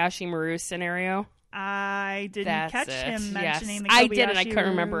Kobayashi Maru scenario. I didn't catch him mentioning the Kobayashi I did, and I couldn't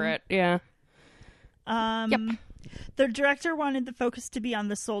remember Maru. it. Yeah. Yep. The director wanted the focus to be on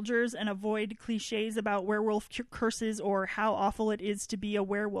the soldiers and avoid cliches about werewolf curses or how awful it is to be a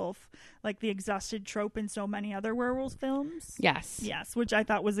werewolf, like the exhausted trope in so many other werewolf films. Yes, which I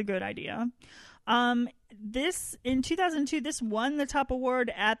thought was a good idea. This in 2002, this won the top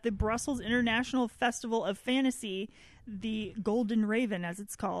award at the Brussels International Festival of Fantasy, the Golden Raven, as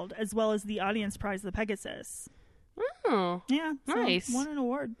it's called, as well as the audience prize, the Pegasus. Oh, yeah, so nice. Won an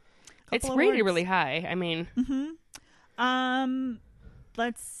award. It's rated really high. I mean,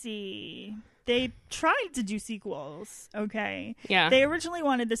 let's see. They tried to do sequels, okay? Yeah. They originally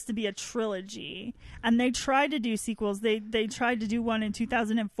wanted this to be a trilogy, and they tried to do sequels. They tried to do one in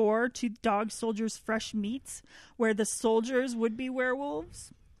 2004 to Dog Soldiers Fresh Meats, where the soldiers would be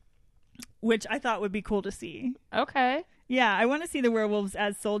werewolves, which I thought would be cool to see. Okay. Yeah, I want to see the werewolves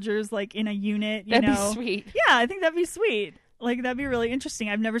as soldiers, like in a unit, That'd be sweet. Yeah, I think that'd be sweet. Like, that'd be really interesting.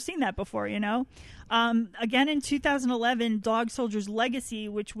 I've never seen that before, Again, in 2011, Dog Soldier's Legacy,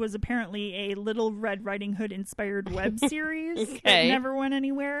 which was apparently a Little Red Riding Hood inspired web series that never went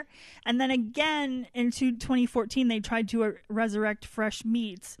anywhere. And then again, in 2014, they tried to resurrect Fresh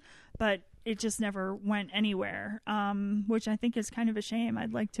Meats, but it just never went anywhere, which I think is kind of a shame.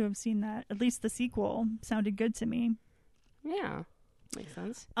 I'd like to have seen that. At least the sequel sounded good to me. Yeah, makes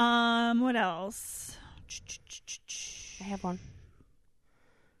sense. What else? I have one.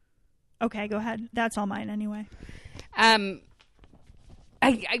 Okay, go ahead. That's all mine anyway.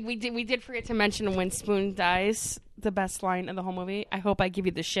 We did forget to mention when Spoon dies, the best line of the whole movie. I hope I give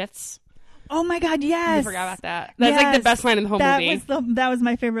you the shits. Oh my God, yes. I forgot about that. That's like the best line in the whole movie. That was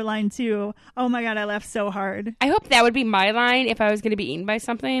my favorite line too. Oh my God, I laughed so hard. I hope that would be my line if I was going to be eaten by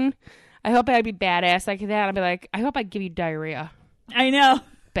something. I hope I'd be badass like that. I'd be like, I hope I give you diarrhea. I know.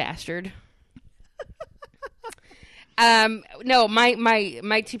 Bastard. No,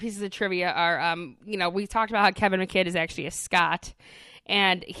 my two pieces of trivia are, we talked about how Kevin McKidd is actually a Scot.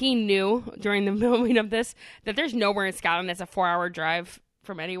 And he knew during the filming of this that there's nowhere in Scotland that's a 4-hour drive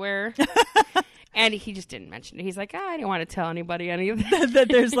from anywhere. And he just didn't mention it. He's like, I didn't want to tell anybody any of that. That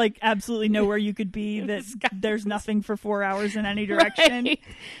there's like absolutely nowhere you could be, that there's nothing for 4 hours in any direction. Right.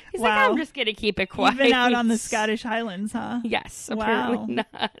 He's like, I'm just going to keep it quiet. Even out on the Scottish Highlands, huh? Yes, apparently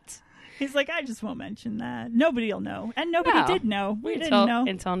not. He's like, I just won't mention that. Nobody will know. And nobody did know. We didn't know.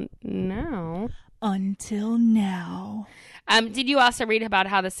 Until now. Until now. Did you also read about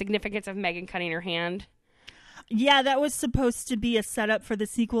how the significance of Megan cutting her hand? Yeah, that was supposed to be a setup for the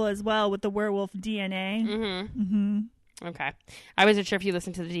sequel as well with the werewolf DNA. Mm-hmm. Mm-hmm. Okay. I wasn't sure if you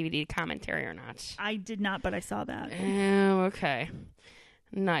listened to the DVD commentary or not. I did not, but I saw that. Oh, okay.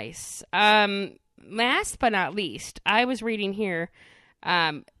 Nice. Last but not least, I was reading here,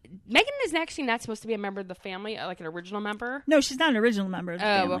 Megan is actually not supposed to be a member of the family, like an original member. No, she's not an original member of the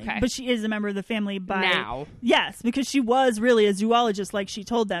family. Okay. But she is a member of the family by... Now. Yes, because she was really a zoologist, like she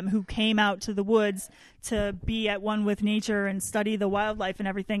told them, who came out to the woods to be at one with nature and study the wildlife and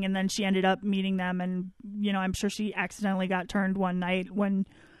everything, and then she ended up meeting them, and, I'm sure she accidentally got turned one night when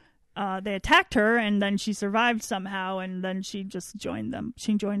they attacked her, and then she survived somehow, and then she just joined them.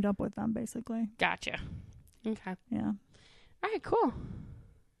 She joined up with them, basically. Gotcha. Okay. Yeah. All right, cool.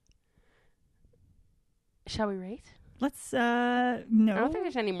 Shall we rate? Let's, no. I don't think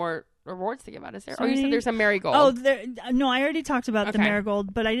there's any more awards to give out, is there? Sorry. Oh, you said there's a marigold. Oh, no, I already talked about the Okay.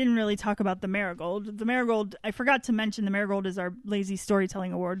 marigold, but I didn't really talk about the marigold. The marigold, I forgot to mention the marigold is our lazy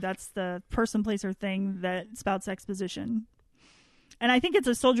storytelling award. That's the person, place, or thing that spouts exposition. And I think it's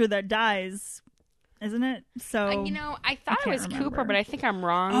a soldier that dies, isn't it? So I thought it was remember. Cooper, but I think I'm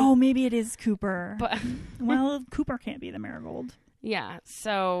wrong. Oh, maybe it is Cooper. But well, Cooper can't be the marigold. yeah,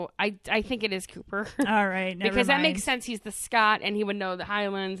 so I think it is Cooper. All right, never because mind. that makes sense. He's the Scot, and he would know the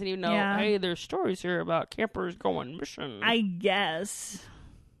Highlands, and he would know, Yeah. hey, there's stories here about campers going mission. I guess.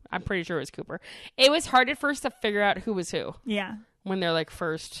 I'm pretty sure it was Cooper. It was hard at first to figure out who was who Yeah. when they're like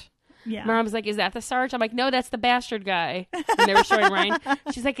first. Yeah. Mom was like, is that the Sarge? I'm like, no, that's the bastard guy. And they were showing Ryan.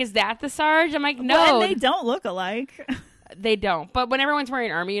 She's like, is that the Sarge? I'm like, no. Well, and they don't look alike. They don't. But when everyone's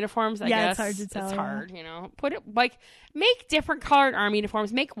wearing army uniforms, I guess it's hard to tell. It's hard, Put it make different colored army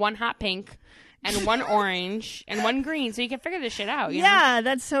uniforms. Make one hot pink and one orange and one green, so you can figure this shit out. You know?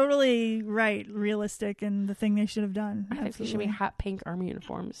 That's totally right. Realistic and the thing they should have done. I think there should be hot pink army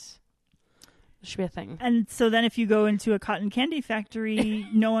uniforms. It should be a thing. And so then, if you go into a cotton candy factory,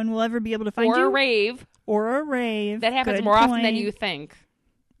 no one will ever be able to find you. Or a rave. Or a rave. That happens Good more point. often than you think.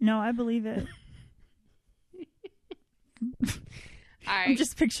 No, I believe it. All right. I'm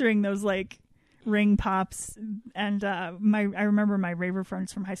just picturing those like ring pops, and I remember my raver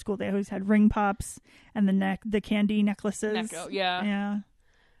friends from high school. They always had ring pops and the candy necklaces. Yeah. Yeah.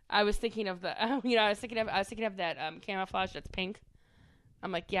 I was thinking of the. I was thinking of that camouflage that's pink.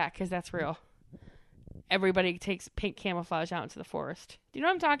 I'm like, yeah, because that's real. Everybody takes pink camouflage out into the forest. Do you know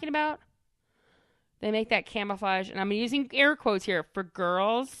what I'm talking about? They make that camouflage, and I'm using air quotes here, for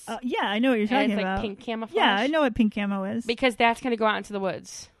girls. Yeah, I know what you're talking and it's about. like pink camouflage. Yeah, I know what pink camo is. Because that's going to go out into the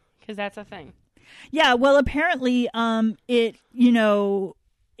woods. Because that's a thing. Yeah, well, apparently, it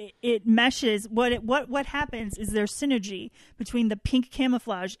meshes. What happens is there's synergy between the pink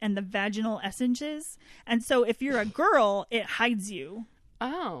camouflage and the vaginal essences, and so if you're a girl, it hides you.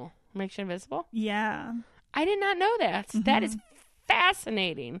 Oh, makes you invisible? Yeah. I did not know that. Mm-hmm. That is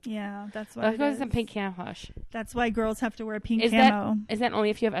fascinating. Yeah, that's why. Let's go with some pink camouflage. That's why girls have to wear pink is camo. Is that only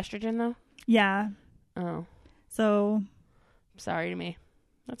if you have estrogen, though? Yeah. Oh. So. Sorry to me.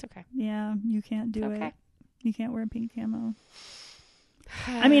 That's okay. Yeah, you can't do okay. it. You can't wear pink camo.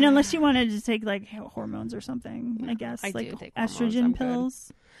 I mean, unless you wanted to take like hormones or something, I guess. I like do take estrogen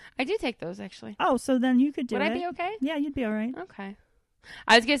pills. Good. I do take those, actually. Oh, so then you could do Would it. I be okay? Yeah, you'd be all right. Okay.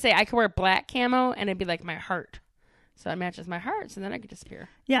 I was going to say, I could wear black camo, and it'd be like my heart. So it matches my heart, so then I could disappear.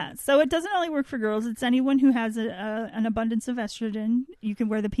 Yeah, so it doesn't only work for girls. It's anyone who has an abundance of estrogen. You can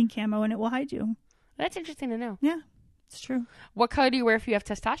wear the pink camo, and it will hide you. That's interesting to know. Yeah, it's true. What color do you wear if you have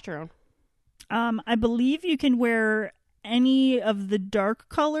testosterone? I believe you can wear any of the dark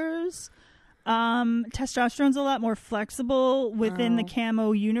colors. Testosterone's a lot more flexible within the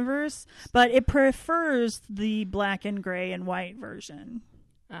camo universe, but it prefers the black and gray and white version.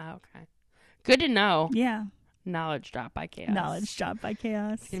 Oh, okay. Good to know. Yeah. Knowledge Drop by Chaos. Knowledge Drop by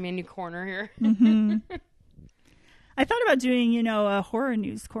Chaos. It's going to be a new corner here. Mm-hmm. I thought about doing, a horror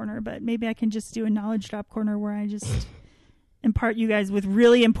news corner, but maybe I can just do a knowledge drop corner where I just impart you guys with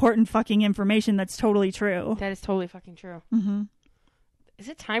really important fucking information that's totally true. That is totally fucking true. Mm-hmm. Is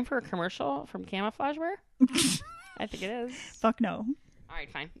it time for a commercial from Camouflage Wear? I think it is. Fuck no. All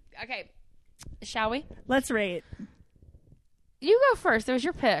right, fine. Okay. Shall we? Let's rate. You go first. It was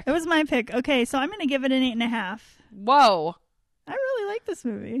your pick. It was my pick. Okay, so I'm going to give it an 8.5. Whoa. I really like this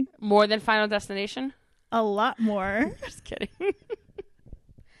movie. More than Final Destination? A lot more. Just kidding.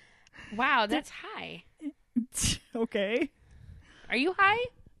 Wow, that's high. Okay. Are you high?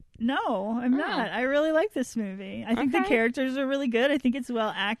 No, I'm not. I really like this movie. I think the characters are really good. I think it's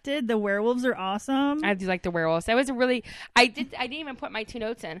well acted. The werewolves are awesome. I do like the werewolves. That was a really... I didn't even put my 2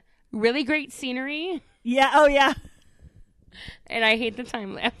 notes in. Really great scenery. Yeah. Oh, yeah. And I hate the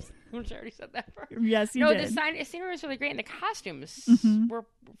time lapse. I'm sure I already said that first. Yes, you did. The scenery was really great. And the costumes were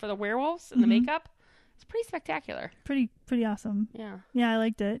for the werewolves and the makeup. It's pretty spectacular. Pretty awesome. Yeah. Yeah, I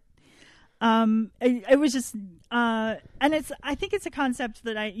liked it. It was just, and I think it's a concept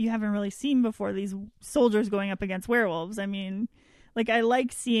that you haven't really seen before, these soldiers going up against werewolves. I mean, like, I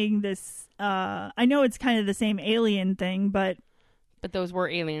like seeing this, I know it's kind of the same Alien thing, but those were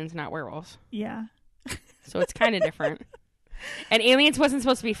aliens, not werewolves. Yeah. So it's kind of different. And Aliens wasn't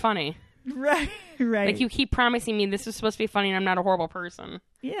supposed to be funny. Right. Like, you keep promising me this is supposed to be funny and I'm not a horrible person.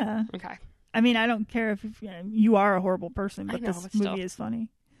 Yeah. Okay. I mean, I don't care if you are a horrible person, but this movie is funny.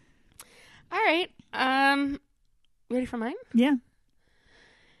 All right. Ready for mine? Yeah. I'm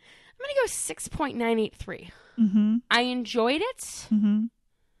going to go 6.983. Mm-hmm. I enjoyed it. Mm-hmm.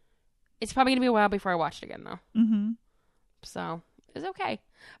 It's probably going to be a while before I watch it again, though. Mm-hmm. So, it's okay.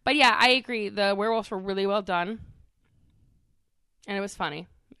 But yeah, I agree. The werewolves were really well done. And it was funny.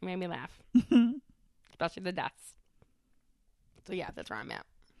 It made me laugh. Especially the deaths. So yeah, that's where I'm at.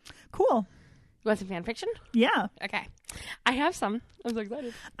 Cool. You want some fan fiction? Yeah. Okay. I have some. I'm so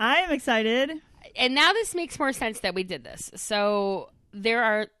excited. I am excited. And now this makes more sense that we did this. So there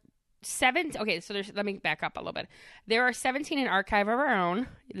are 7. Okay, so let me back up a little bit. There are 17 in archive of our own.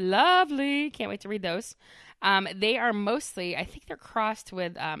 Lovely. Can't wait to read those. They are mostly, I think they're crossed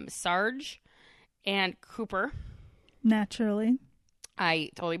with Sarge and Cooper. Naturally. I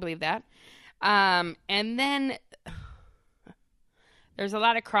totally believe that. And then there's a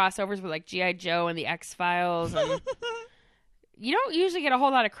lot of crossovers with like G.I. Joe and the X-Files. And you don't usually get a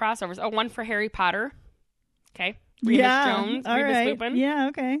whole lot of crossovers. Oh, one for Harry Potter. Okay. Remus Jones. All Remus right. Lupin. Yeah,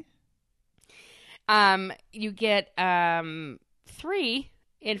 okay. You get 3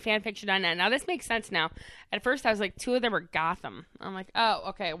 in fanfiction on that. Now, this makes sense now. At first, I was like, 2 of them are Gotham. I'm like, oh,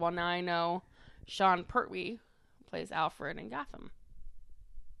 okay. Well, now I know Sean Pertwee plays Alfred in Gotham.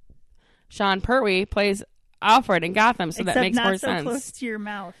 Sean Pertwee plays Alfred in Gotham, so that makes more sense. Except not so close to your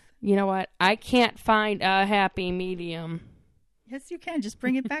mouth. You know what? I can't find a happy medium. Yes, you can. Just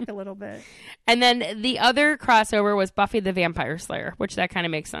bring it back a little bit. And then the other crossover was Buffy the Vampire Slayer, which that kind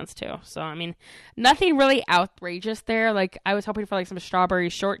of makes sense too. So, I mean, nothing really outrageous there. Like, I was hoping for like some strawberry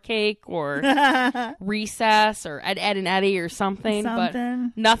shortcake or Recess or Ed, and Eddie or something. But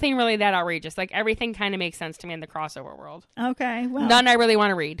nothing really that outrageous. Like, everything kind of makes sense to me in the crossover world. Okay, well. None I really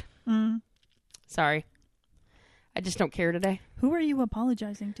want to read. Mm. Sorry. I just don't care today. Who are you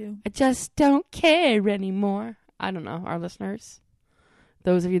apologizing to? I just don't care anymore. I don't know, our listeners.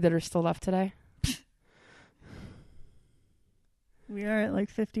 Those of you that are still left today. We are at like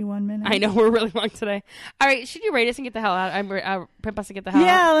 51 minutes. I know, we're really long today. All right, should you rate us and get the hell out? Pimp us and get the hell out?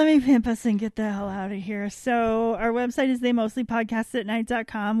 Yeah, let me pimp us and get the hell out of here. So our website is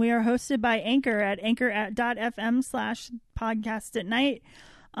theymostlypodcastatnight.com. We are hosted by Anchor at anchor.fm/podcastAtnight.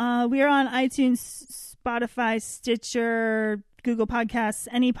 We are on iTunes, Spotify, Stitcher, Google Podcasts,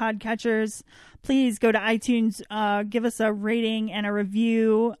 any podcatchers. Please go to iTunes, give us a rating and a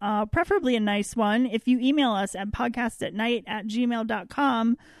review, preferably a nice one. If you email us at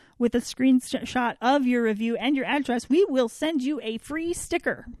podcastatnight@gmail.com with a screenshot of your review and your address, we will send you a free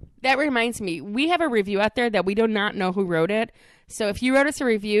sticker. That reminds me, we have a review out there that we do not know who wrote it. So if you wrote us a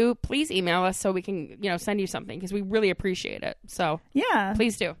review, please email us so we can, send you something because we really appreciate it. So yeah,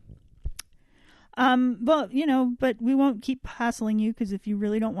 please do. Well, but we won't keep hassling you because if you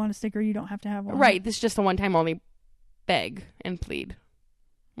really don't want a sticker, you don't have to have one. Right. This is just a one-time only beg and plead.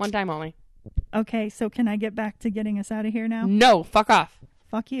 One time only. Okay. So can I get back to getting us out of here now? No. Fuck off.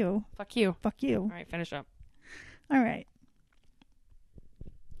 Fuck you. Fuck you. Fuck you. All right. Finish up. All right.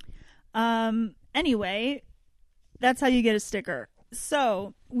 Anyway, that's how you get a sticker.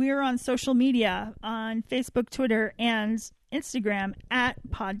 So we're on social media on Facebook, Twitter, and Instagram at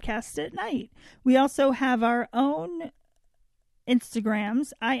Podcast at Night. We also have our own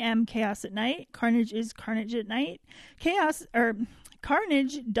Instagrams. I am Chaos at Night. Carnage is Carnage at Night.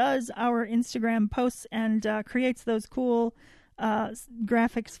 Carnage does our Instagram posts and creates those cool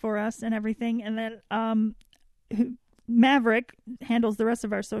graphics for us and everything. And then Maverick handles the rest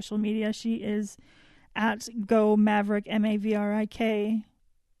of our social media. She is at Go Maverick, Mavrik,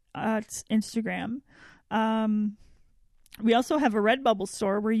 at Instagram. We also have a Redbubble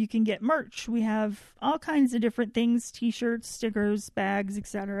store where you can get merch. We have all kinds of different things, t-shirts, stickers, bags,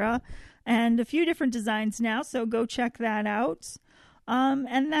 etc. And a few different designs now, so go check that out.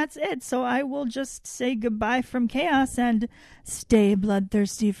 And that's it. So I will just say goodbye from Chaos and stay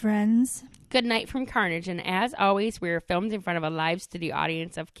bloodthirsty, friends. Good night from Carnage. And as always, we are filmed in front of a live studio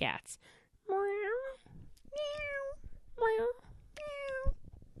audience of cats. You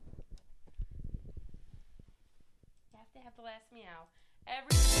have to have the last meow.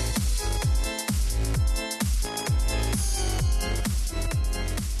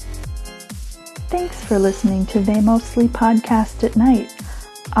 Thanks for listening to They Mostly Podcast at Night.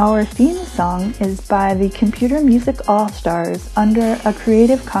 Our theme song is by the Computer Music All-Stars under a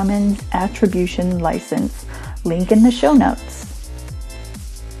Creative Commons Attribution license. Link in the show notes.